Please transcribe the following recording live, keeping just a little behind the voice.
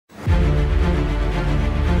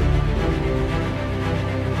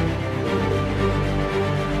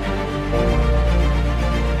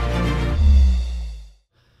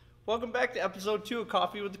Welcome back to episode 2 of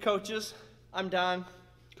Coffee with the Coaches. I'm Don.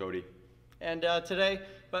 Cody. And today,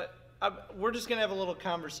 we're just going to have a little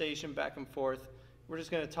conversation back and forth. We're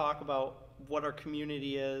just going to talk about what our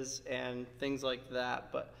community is and things like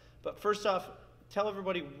that. But first off, tell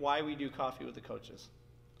everybody why we do Coffee with the Coaches.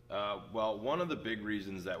 Well, one of the big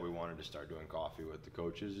reasons that we wanted to start doing Coffee with the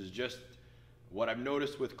Coaches is just what I've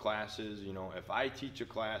noticed with classes. You know, if I teach a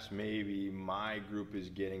class, maybe my group is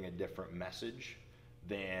getting a different message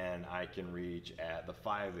than I can reach at the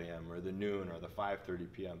 5 a.m. or the noon or the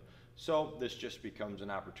 5:30 p.m. So this just becomes an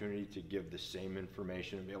opportunity to give the same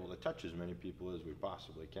information and be able to touch as many people as we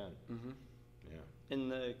possibly can. Mm-hmm. Yeah. In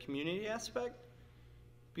the community aspect,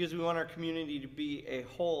 because we want our community to be a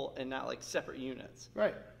whole and not like separate units.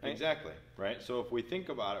 Right, exactly, right? So if we think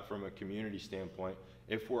about it from a community standpoint,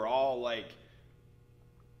 if we're all like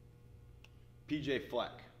PJ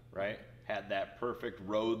Fleck, right? Had that perfect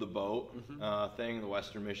row the boat thing, the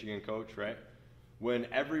Western Michigan coach, right? When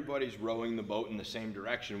everybody's rowing the boat in the same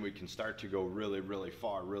direction, we can start to go really, really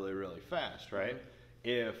far, really, really fast, right?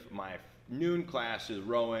 If my noon class is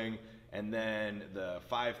rowing and then the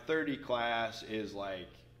 5:30 class is like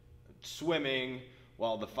swimming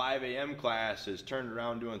while the 5 a.m. class is turned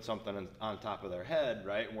around doing something on top of their head,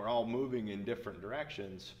 right? And we're all moving in different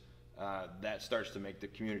directions. That starts to make the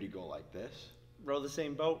community go like this. Row the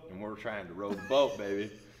same boat. And we're trying to row the boat,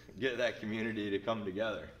 baby. Get that community to come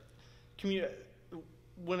together.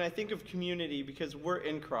 When I think of community, because we're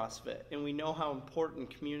in CrossFit and we know how important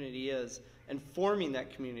community is, and forming that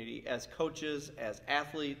community as coaches, as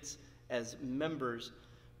athletes, as members.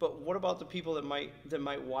 But what about the people that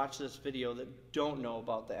might watch this video that don't know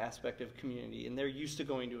about the aspect of community and they're used to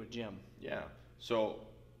going to a gym? Yeah. So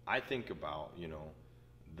I think about,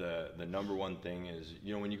 the number one thing is,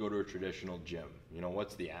 when you go to a traditional gym,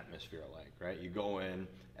 what's the atmosphere like, right? You go in,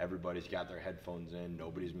 everybody's got their headphones in,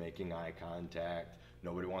 nobody's making eye contact,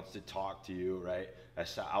 nobody wants to talk to you, right?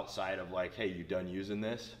 Outside of like, hey, you done using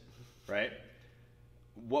this, right?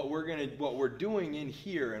 What we're doing in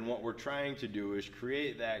here and what we're trying to do is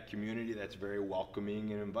create that community that's very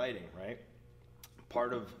welcoming and inviting, right?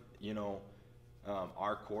 Part of,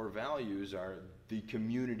 our core values are the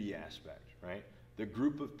community aspect, right? The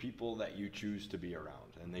group of people that you choose to be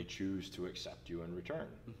around and they choose to accept you in return,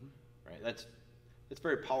 right? That's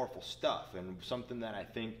very powerful stuff and something that I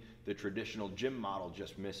think the traditional gym model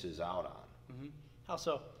just misses out on. How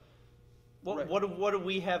so? What do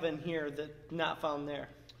we have in here that's not found there?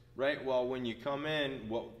 Right, well, when you come in,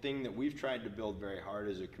 thing that we've tried to build very hard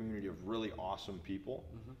is a community of really awesome people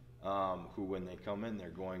who, when they come in, they're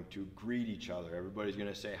going to greet each other. Everybody's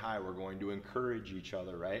going to say hi. We're going to encourage each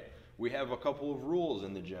other, right? We have a couple of rules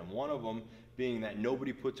in the gym. One of them being that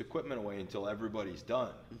nobody puts equipment away until everybody's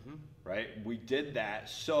done, right? We did that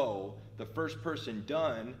so the first person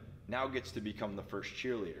done now gets to become the first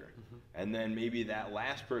cheerleader. And then maybe that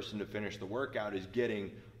last person to finish the workout is getting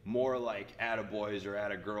more like attaboys or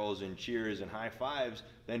attagirls and cheers and high fives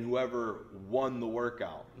than whoever won the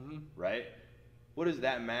workout, right? What does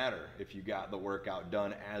that matter if you got the workout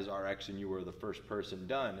done as RX and you were the first person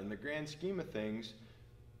done? In the grand scheme of things,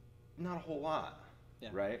 not a whole lot,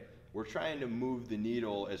 right? We're trying to move the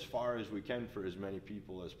needle as far as we can for as many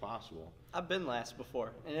people as possible. I've been last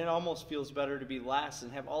before, and it almost feels better to be last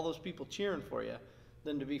and have all those people cheering for you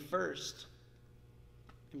than to be first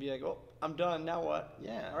and be like, oh, I'm done, now what?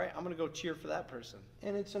 Yeah. All right, I'm going to go cheer for that person.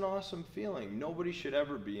 And it's an awesome feeling. Nobody should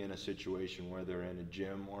ever be in a situation where they're in a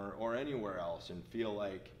gym or anywhere else and feel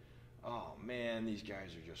like, oh man, these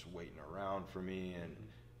guys are just waiting around for me. And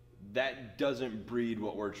that doesn't breed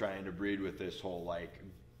what we're trying to breed with this whole like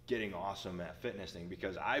getting awesome at fitness thing,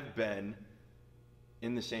 because I've been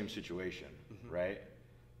in the same situation, right?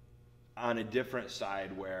 On a different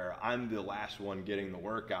side where I'm the last one getting the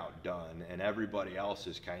workout done and everybody else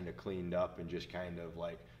is kind of cleaned up and just kind of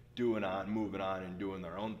like moving on and doing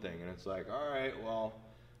their own thing. And it's like, all right, well,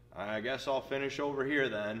 I guess I'll finish over here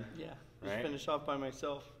then. Yeah, just right? finish off by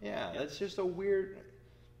myself. Yeah, that's just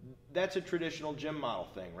that's a traditional gym model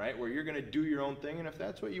thing, right? Where you're going to do your own thing, and if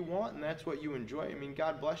that's what you want and that's what you enjoy, I mean,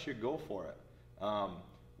 God bless you, go for it.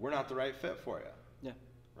 We're not the right fit for you. Yeah,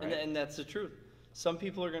 right? And that's the truth. Some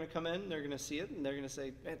people are going to come in, they're going to see it, and they're going to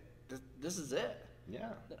say, man, this is it. Yeah.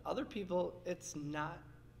 Other people, it's not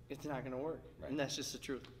going to work, and that's just the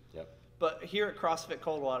truth. Yep. But here at CrossFit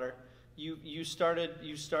Coldwater, you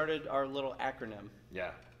started our little acronym.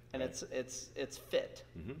 Yeah. And it's FIT.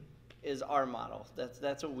 is our model.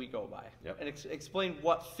 That's what we go by. Yep. And explain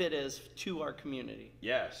what fit is to our community.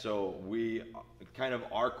 Yeah, so we kind of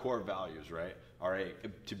our core values, right, are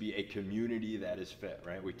to be a community that is fit,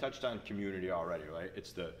 right? We touched on community already, right?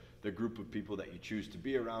 It's the group of people that you choose to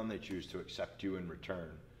be around, they choose to accept you in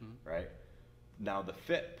return, right? Now the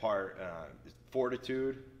fit part is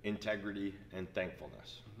fortitude, integrity, and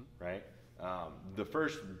thankfulness, right? The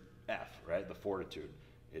first F, right, the fortitude.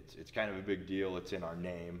 It's kind of a big deal. It's in our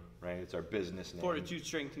name, right? It's our business name. Fortitude,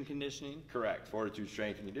 Strength, and Conditioning. Correct. Fortitude,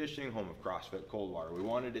 Strength, and Conditioning, home of CrossFit Coldwater. We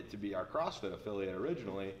wanted it to be our CrossFit affiliate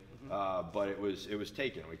originally, but it was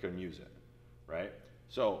taken. We couldn't use it, right?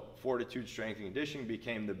 So Fortitude, Strength, and Conditioning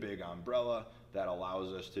became the big umbrella that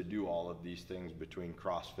allows us to do all of these things between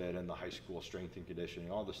CrossFit and the high school strength and conditioning,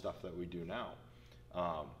 all the stuff that we do now.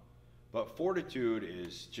 But fortitude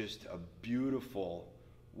is just a beautiful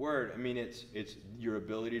word. I mean, it's your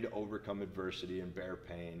ability to overcome adversity and bear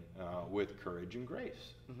pain with courage and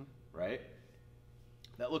grace, right?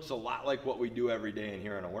 That looks a lot like what we do every day in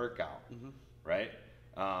here in a workout, right?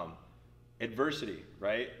 Adversity,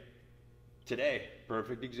 right? Today,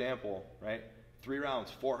 perfect example, right? 3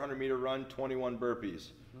 rounds, 400-meter run, 21 burpees.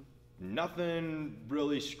 Nothing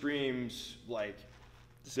really screams like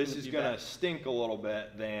this is going to stink a little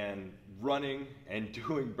bit than running and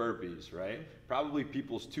doing burpees, right? Probably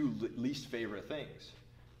people's 2 least favorite things,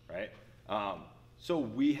 right? So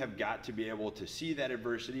we have got to be able to see that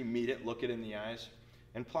adversity, meet it, look it in the eyes,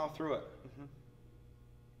 and plow through it.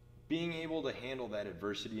 Being able to handle that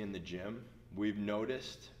adversity in the gym, we've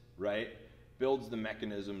noticed, right, builds the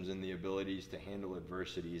mechanisms and the abilities to handle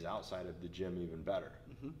adversities outside of the gym even better,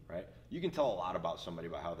 right? You can tell a lot about somebody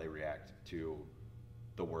by how they react to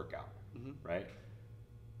the workout, right?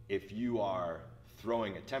 If you are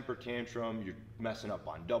throwing a temper tantrum, you're messing up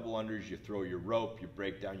on double unders, you throw your rope, you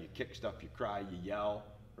break down, you kick stuff, you cry, you yell,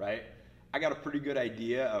 right? I got a pretty good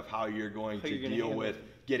idea of how you're going to deal with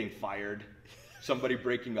getting fired, somebody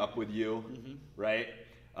breaking up with you, right?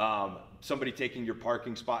 Somebody taking your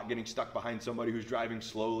parking spot, getting stuck behind somebody who's driving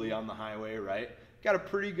slowly on the highway, right? Got a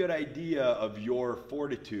pretty good idea of your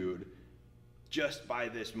fortitude just by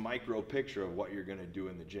this micro picture of what you're going to do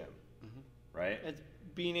in the gym, right? It's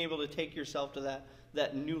being able to take yourself to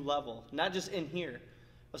that new level, not just in here,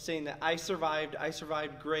 of saying that I survived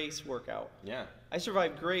Grace workout. Yeah. I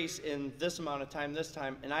survived Grace in this amount of time this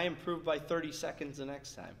time, and I improved by 30 seconds the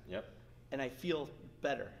next time. Yep. And I feel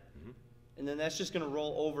better. And then that's just going to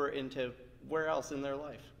roll over into where else in their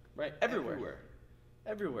life? Right. Everywhere.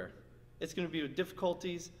 It's going to be with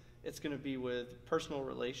difficulties. It's going to be with personal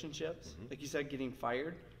relationships. Like you said, getting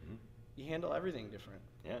fired. You handle everything different.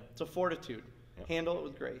 Yeah. So fortitude. Yep. Handle Handle it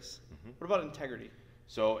with grace. What about integrity?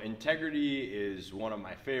 So integrity is one of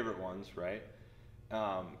my favorite ones, right?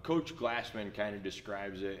 Coach Glassman kind of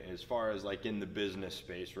describes it as far as like in the business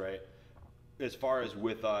space, right? As far as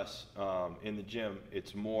with us in the gym,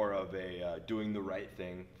 it's more of a doing the right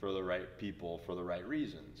thing for the right people for the right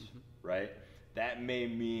reasons, right? That may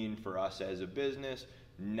mean for us as a business,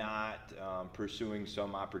 not pursuing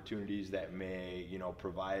some opportunities that may,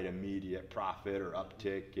 provide immediate profit or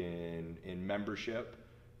uptick in membership,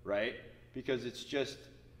 right? Because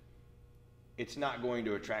it's not going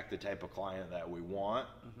to attract the type of client that we want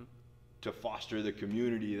to foster the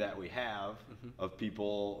community that we have of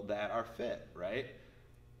people that are fit, right?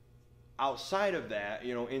 Outside of that,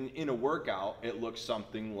 in a workout, it looks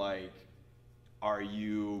something like, are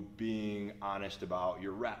you being honest about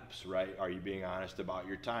your reps, right? Are you being honest about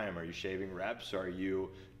your time? Are you shaving reps? Are you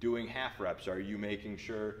doing half reps? Are you making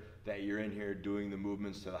sure that you're in here doing the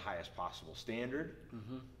movements to the highest possible standard?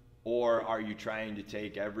 Or are you trying to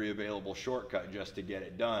take every available shortcut just to get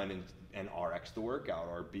it done and RX the workout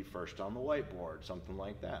or be first on the whiteboard, something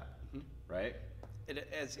like that, right?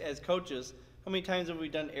 As coaches, how many times have we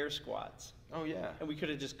done air squats? Oh, yeah. And we could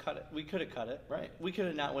have just cut it. We could have cut it. Right. We could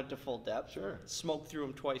have not went to full depth. Sure. Smoked through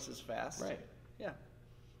them twice as fast. Right. Yeah.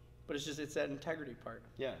 But it's that integrity part.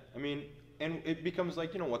 Yeah. I mean, and it becomes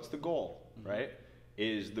like, what's the goal, right?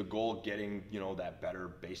 Is the goal getting, that better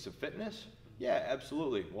base of fitness? Yeah,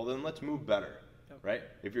 absolutely. Well, then let's move better, right?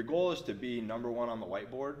 If your goal is to be number 1 on the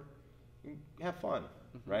whiteboard, have fun,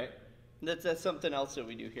 right? That's something else that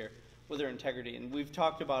we do here with our integrity. And we've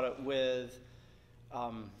talked about it with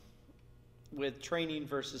training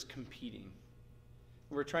versus competing.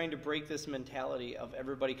 We're trying to break this mentality of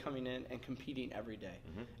everybody coming in and competing every day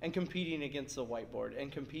and competing against the whiteboard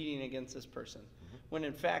and competing against this person. When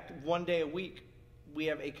in fact, one day a week, we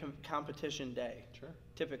have a competition day,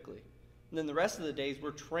 typically. And then the rest of the days,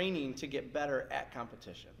 we're training to get better at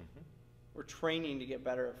competition. We're training to get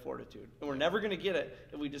better at fortitude. And we're never going to get it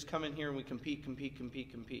if we just come in here and we compete.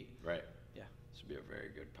 Right. Yeah. This would be a very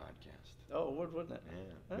good podcast. Oh, wouldn't it?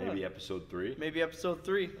 Yeah. Maybe episode 3. Maybe episode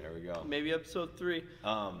 3. There we go. Maybe episode 3.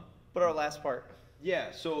 But our last part.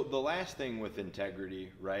 Yeah, so the last thing with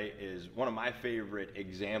integrity, right, is one of my favorite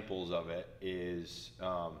examples of it is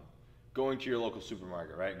going to your local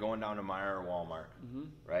supermarket, right? Going down to Meijer or Walmart,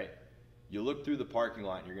 right? You look through the parking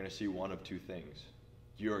lot and you're going to see one of two things.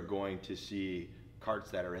 You're going to see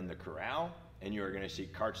carts that are in the corral, and you're going to see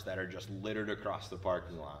carts that are just littered across the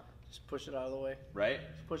parking lot. Just push it out of the way. Right?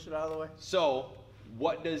 Just push it out of the way. So,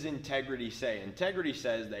 what does integrity say? Integrity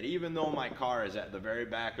says that even though my car is at the very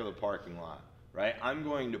back of the parking lot, right, I'm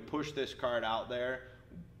going to push this cart out there,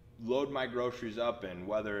 load my groceries up, and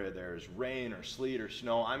whether there's rain or sleet or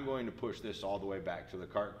snow, I'm going to push this all the way back to the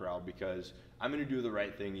cart corral because I'm going to do the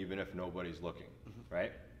right thing even if nobody's looking,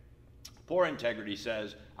 right? Poor integrity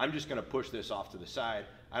says, I'm just going to push this off to the side.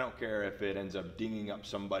 I don't care if it ends up dinging up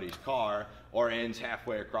somebody's car or ends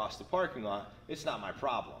halfway across the parking lot. It's not my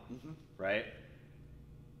problem, right?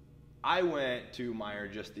 I went to Meijer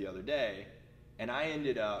just the other day, and I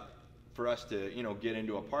ended up, for us to, get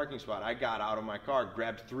into a parking spot, I got out of my car,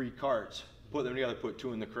 grabbed 3 carts, put them together, put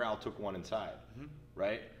 2 in the corral, took 1 inside,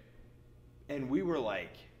 right? And we were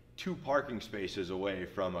like 2 parking spaces away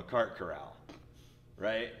from a cart corral,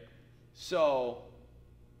 right? So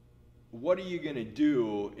what are you going to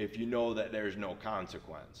do if you know that there's no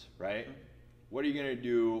consequence, right? What are you going to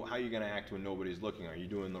do? How are you going to act when nobody's looking? Are you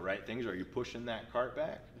doing the right things? Are you pushing that cart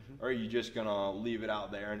back? Or are you just going to leave it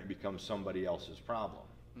out there and it becomes somebody else's problem?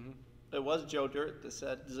 It was Joe Dirt that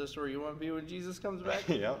said, is this where you want to be when Jesus comes back?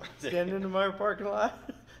 Yeah. Standing in the Meijer parking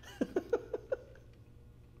lot.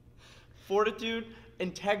 Fortitude,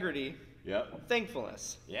 integrity, Yep.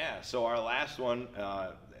 thankfulness. Yeah, so our last one,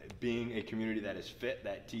 being a community that is fit,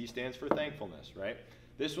 that T stands for thankfulness, right?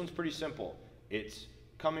 This one's pretty simple. It's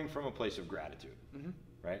coming from a place of gratitude,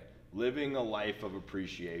 right? Living a life of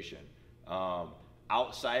appreciation.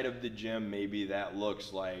 Outside of the gym, maybe that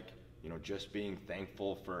looks like, just being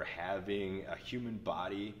thankful for having a human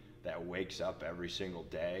body that wakes up every single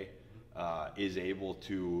day, is able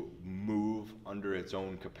to move under its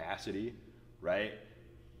own capacity, right?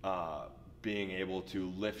 Being able to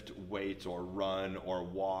lift weights or run or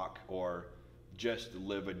walk or just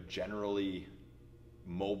live a generally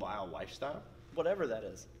mobile lifestyle. Whatever that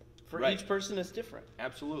is. For Right. each person, it's different.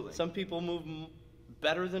 Absolutely. Some people move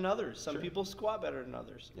better than others. Some Sure. people squat better than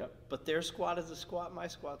others. Yep. But their squat is a squat, my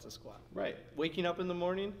squat's a squat. Right. Waking up in the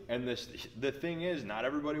morning, And the thing is, not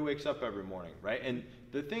everybody wakes up every morning, right? And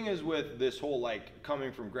the thing is with this whole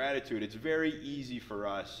coming from gratitude, it's very easy for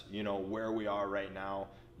us, where we are right now,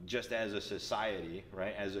 just as a society,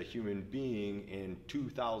 right? As a human being in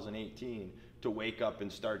 2018, to wake up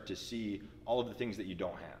and start to see all of the things that you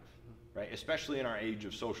don't have, right? Especially in our age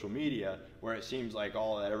of social media, where it seems like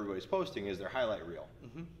all that everybody's posting is their highlight reel,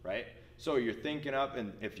 right? So you're thinking up,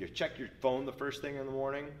 and if you check your phone the first thing in the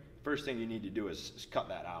morning, first thing you need to do is cut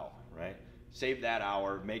that out, right? Save that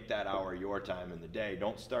hour, make that hour your time in the day.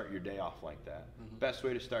 Don't start your day off like that. Best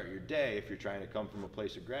way to start your day, if you're trying to come from a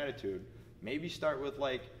place of gratitude, maybe start with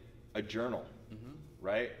a journal,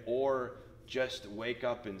 right? Or just wake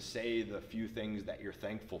up and say the few things that you're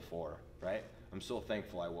thankful for, right? I'm so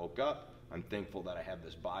thankful I woke up. I'm thankful that I have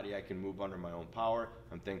this body I can move under my own power.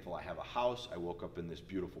 I'm thankful I have a house. I woke up in this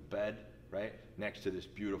beautiful bed, right? Next to this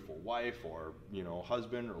beautiful wife or,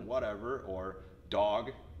 husband or whatever, or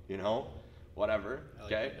dog, whatever, I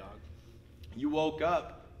like okay? my dog. You woke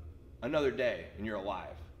up another day and you're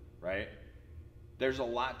alive, right? There's a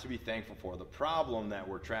lot to be thankful for. The problem that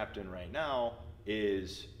we're trapped in right now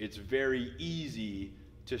is it's very easy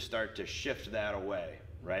to start to shift that away,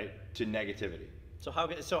 right, to negativity. So how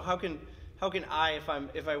can I,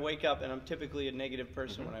 if I wake up, and I'm typically a negative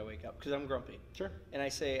person when I wake up because I'm grumpy. Sure. And I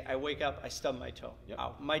say I wake up, I stub my toe. Yep.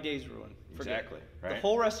 Ow, my day's ruined. Forget it. Exactly, right. The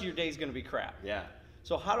whole rest of your day is going to be crap. Yeah.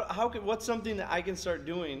 So what's something that I can start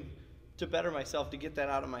doing to better myself to get that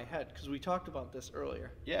out of my head? Because we talked about this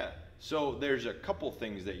earlier. Yeah. So there's a couple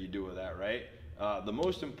things that you do with that, right? The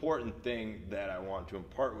most important thing that I want to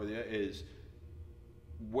impart with you is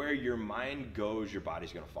where your mind goes, your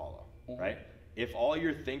body's going to follow, right? If all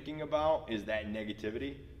you're thinking about is that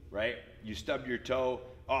negativity, right? You stub your toe,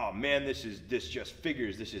 oh man, this just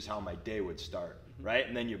figures this is how my day would start, right?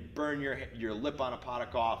 And then you burn your lip on a pot of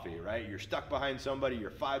coffee, right? You're stuck behind somebody, you're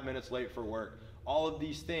 5 minutes late for work. All of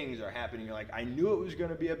these things are happening. You're like, I knew it was going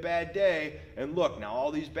to be a bad day, and look, now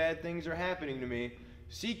all these bad things are happening to me.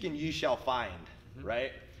 Seek and ye shall find,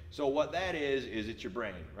 right? So what that is it's your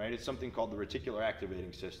brain, right? It's something called the reticular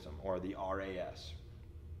activating system, or the RAS.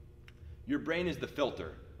 Your brain is the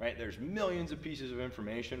filter, right? There's millions of pieces of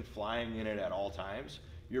information flying in it at all times.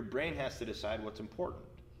 Your brain has to decide what's important.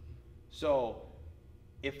 So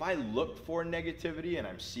if I look for negativity and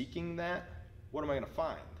I'm seeking that, what am I going to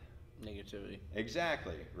find? Negativity.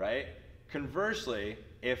 Exactly, right? Conversely,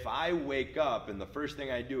 if I wake up and the first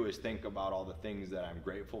thing I do is think about all the things that I'm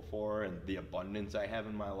grateful for and the abundance I have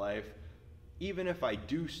in my life, even if I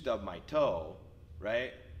do stub my toe,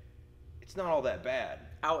 right? It's not all that bad.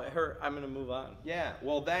 Ow, it hurt. I'm going to move on. Yeah,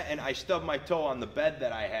 well, that, and I stub my toe on the bed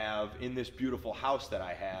that I have in this beautiful house that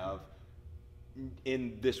I have,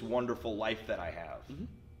 in this wonderful life that I have,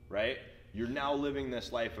 right? You're now living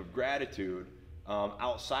this life of gratitude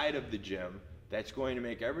outside of the gym. That's going to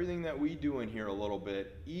make everything that we do in here a little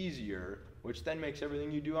bit easier, which then makes everything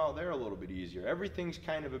you do out there a little bit easier. Everything's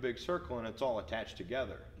kind of a big circle and it's all attached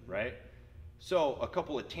together, right? So a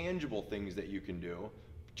couple of tangible things that you can do,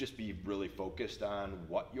 just be really focused on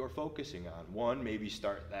what you're focusing on. One, maybe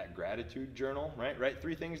start that gratitude journal, right? Write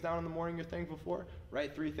 3 things down in the morning you're thankful for.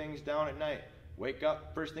 Write 3 things down at night. Wake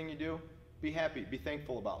up, first thing you do, be happy, be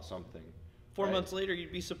thankful about something. 4 months later,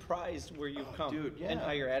 you'd be surprised where you've come, dude, yeah. and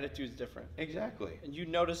how your attitude's different. Exactly. And you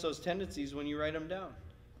notice those tendencies when you write them down.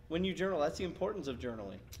 When you journal, that's the importance of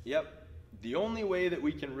journaling. Yep. The only way that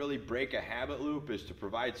we can really break a habit loop is to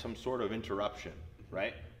provide some sort of interruption,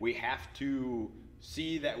 right? We have to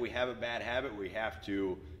see that we have a bad habit. We have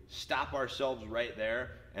to stop ourselves right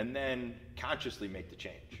there and then consciously make the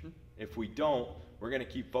change. If we don't, we're going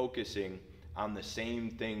to keep focusing on the same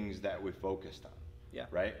things that we focused on. Yeah.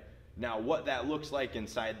 Right? Now, what that looks like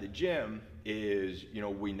inside the gym is, you know,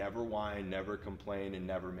 we never whine, never complain, and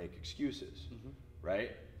never make excuses.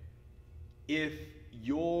 Right?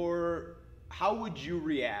 How would you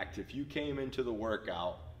react if you came into the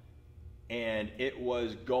workout and it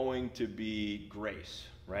was going to be Grace,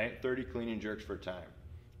 right? 30 clean and jerks for time.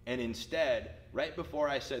 And instead, right before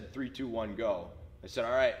I said 3, 2, 1, go, I said,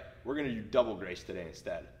 all right, we're going to do double Grace today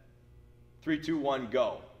instead. 3, 2, 1,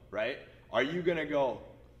 go, right? Are you going to go,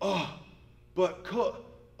 oh, but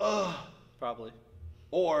Probably.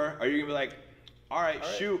 Or are you going to be like, all right,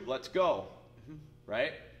 shoot, let's go,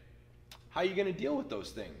 right? How are you going to deal with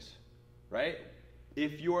those things, right?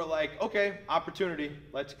 If you're like, okay, opportunity,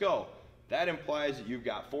 let's go. That implies that you've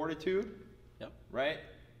got fortitude, right?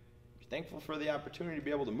 You're thankful for the opportunity to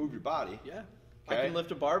be able to move your body. Yeah. Okay? I can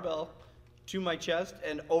lift a barbell to my chest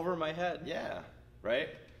and over my head. Yeah, right?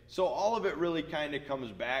 So all of it really kind of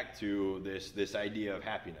comes back to this idea of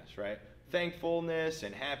happiness, right? Thankfulness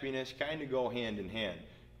and happiness kind of go hand in hand.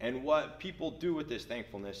 And what people do with this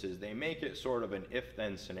thankfulness is they make it sort of an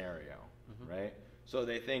if-then scenario, right? So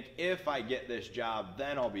they think, if I get this job,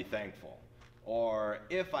 then I'll be thankful. Or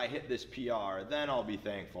if I hit this PR, then I'll be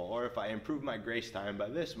thankful. Or if I improve my grace time by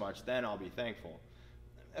this much, then I'll be thankful.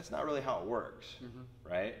 That's not really how it works,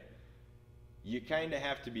 right? You kind of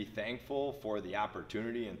have to be thankful for the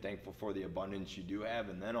opportunity and thankful for the abundance you do have,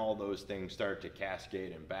 and then all those things start to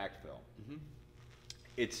cascade and backfill.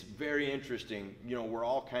 It's very interesting. You know, we're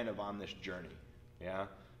all kind of on this journey, yeah?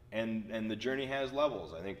 And the journey has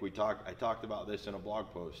levels. I think I talked about this in a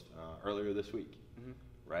blog post earlier this week,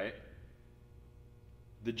 right?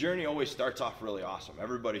 The journey always starts off really awesome.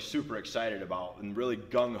 Everybody's super excited about and really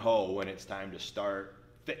gung-ho when it's time to start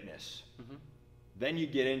fitness. Then you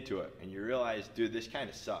get into it and you realize, dude, this kind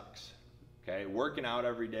of sucks. Okay, working out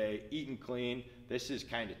every day, eating clean, this is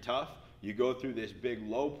kind of tough. You go through this big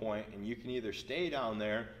low point and you can either stay down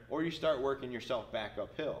there or you start working yourself back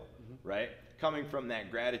uphill, right? Coming from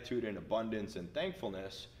that gratitude and abundance and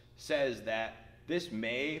thankfulness says that this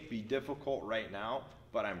may be difficult right now,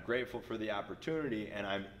 but I'm grateful for the opportunity and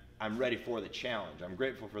I'm ready for the challenge. I'm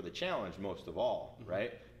grateful for the challenge most of all,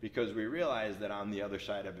 right? Because we realize that on the other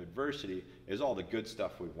side of adversity is all the good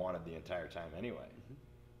stuff we've wanted the entire time anyway,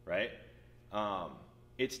 right?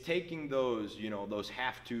 It's taking those, you know, those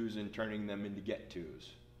have-tos and turning them into get-tos,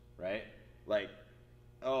 right? Like,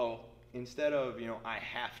 oh, instead of, you know, I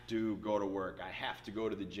have to go to work, I have to go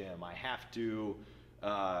to the gym, I have to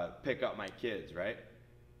pick up my kids, right?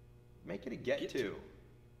 Make it a get-to,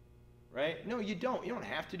 right? No, you don't. You don't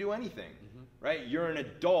have to do anything, right? You're an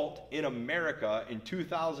adult in America in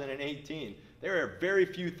 2018. There are very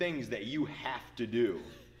few things that you have to do,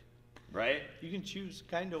 right? You can choose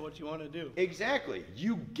kind of what you want to do. Exactly.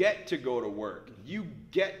 You get to go to work. You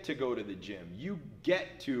get to go to the gym. You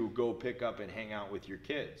get to go pick up and hang out with your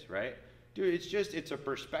kids, right? Dude, it's a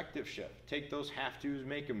perspective shift. Take those have-tos,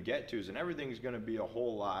 make them get-tos, and everything's going to be a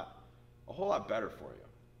whole lot better for you.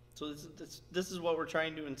 So this is what we're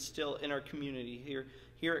trying to instill in our community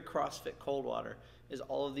here at CrossFit Coldwater, is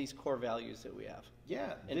all of these core values that we have.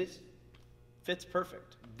 Yeah, and it fits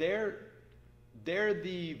perfect. they're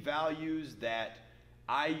the values that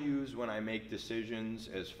I use when I make decisions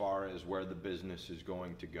as far as where the business is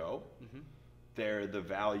going to go. They're the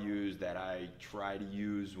values that I try to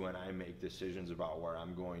use when I make decisions about where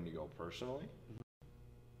I'm going to go personally.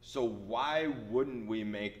 So why wouldn't we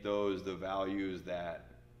make those the values that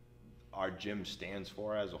our gym stands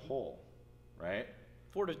for as a whole, right?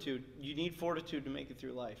 Fortitude. You need fortitude to make it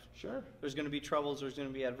through life. Sure. There's going to be troubles. There's going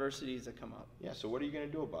to be adversities that come up. Yeah, so what are you going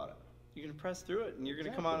to do about it? You're going to press through it, and you're going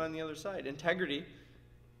to come Exactly. out on the other side. Integrity.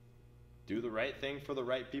 Do the right thing for the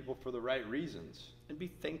right people for the right reasons. And be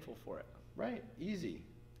thankful for it. Right, easy.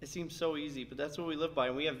 It seems so easy, but that's what we live by,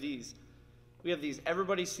 and we have these. We have these.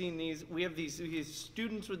 Everybody's seen these. We have these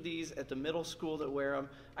students with these at the middle school that wear them.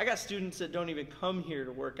 I got students that don't even come here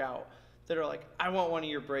to work out that are like, I want one of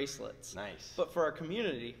your bracelets. Nice. But for our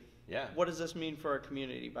community, Yeah. what does this mean for our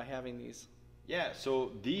community by having these? Yeah,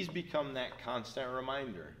 so these become that constant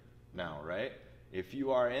reminder now, right? If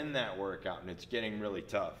you are in that workout and it's getting really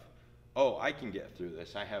tough, oh, I can get through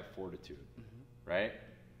this. I have fortitude, right?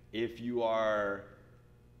 If you are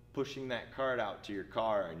pushing that cart out to your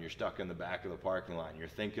car and you're stuck in the back of the parking lot and you're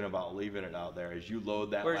thinking about leaving it out there as you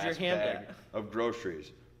load that Where's your last hand bag at? of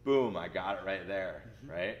groceries, boom, I got it right there,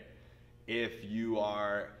 right? If you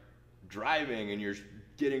are driving and you're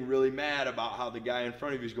getting really mad about how the guy in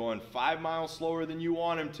front of you is going 5 miles slower than you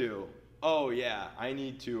want him to, oh yeah, I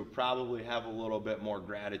need to probably have a little bit more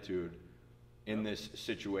gratitude in this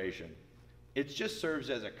situation. It just serves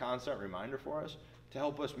as a constant reminder for us to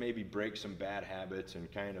help us maybe break some bad habits and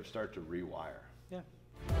kind of start to rewire. Yeah.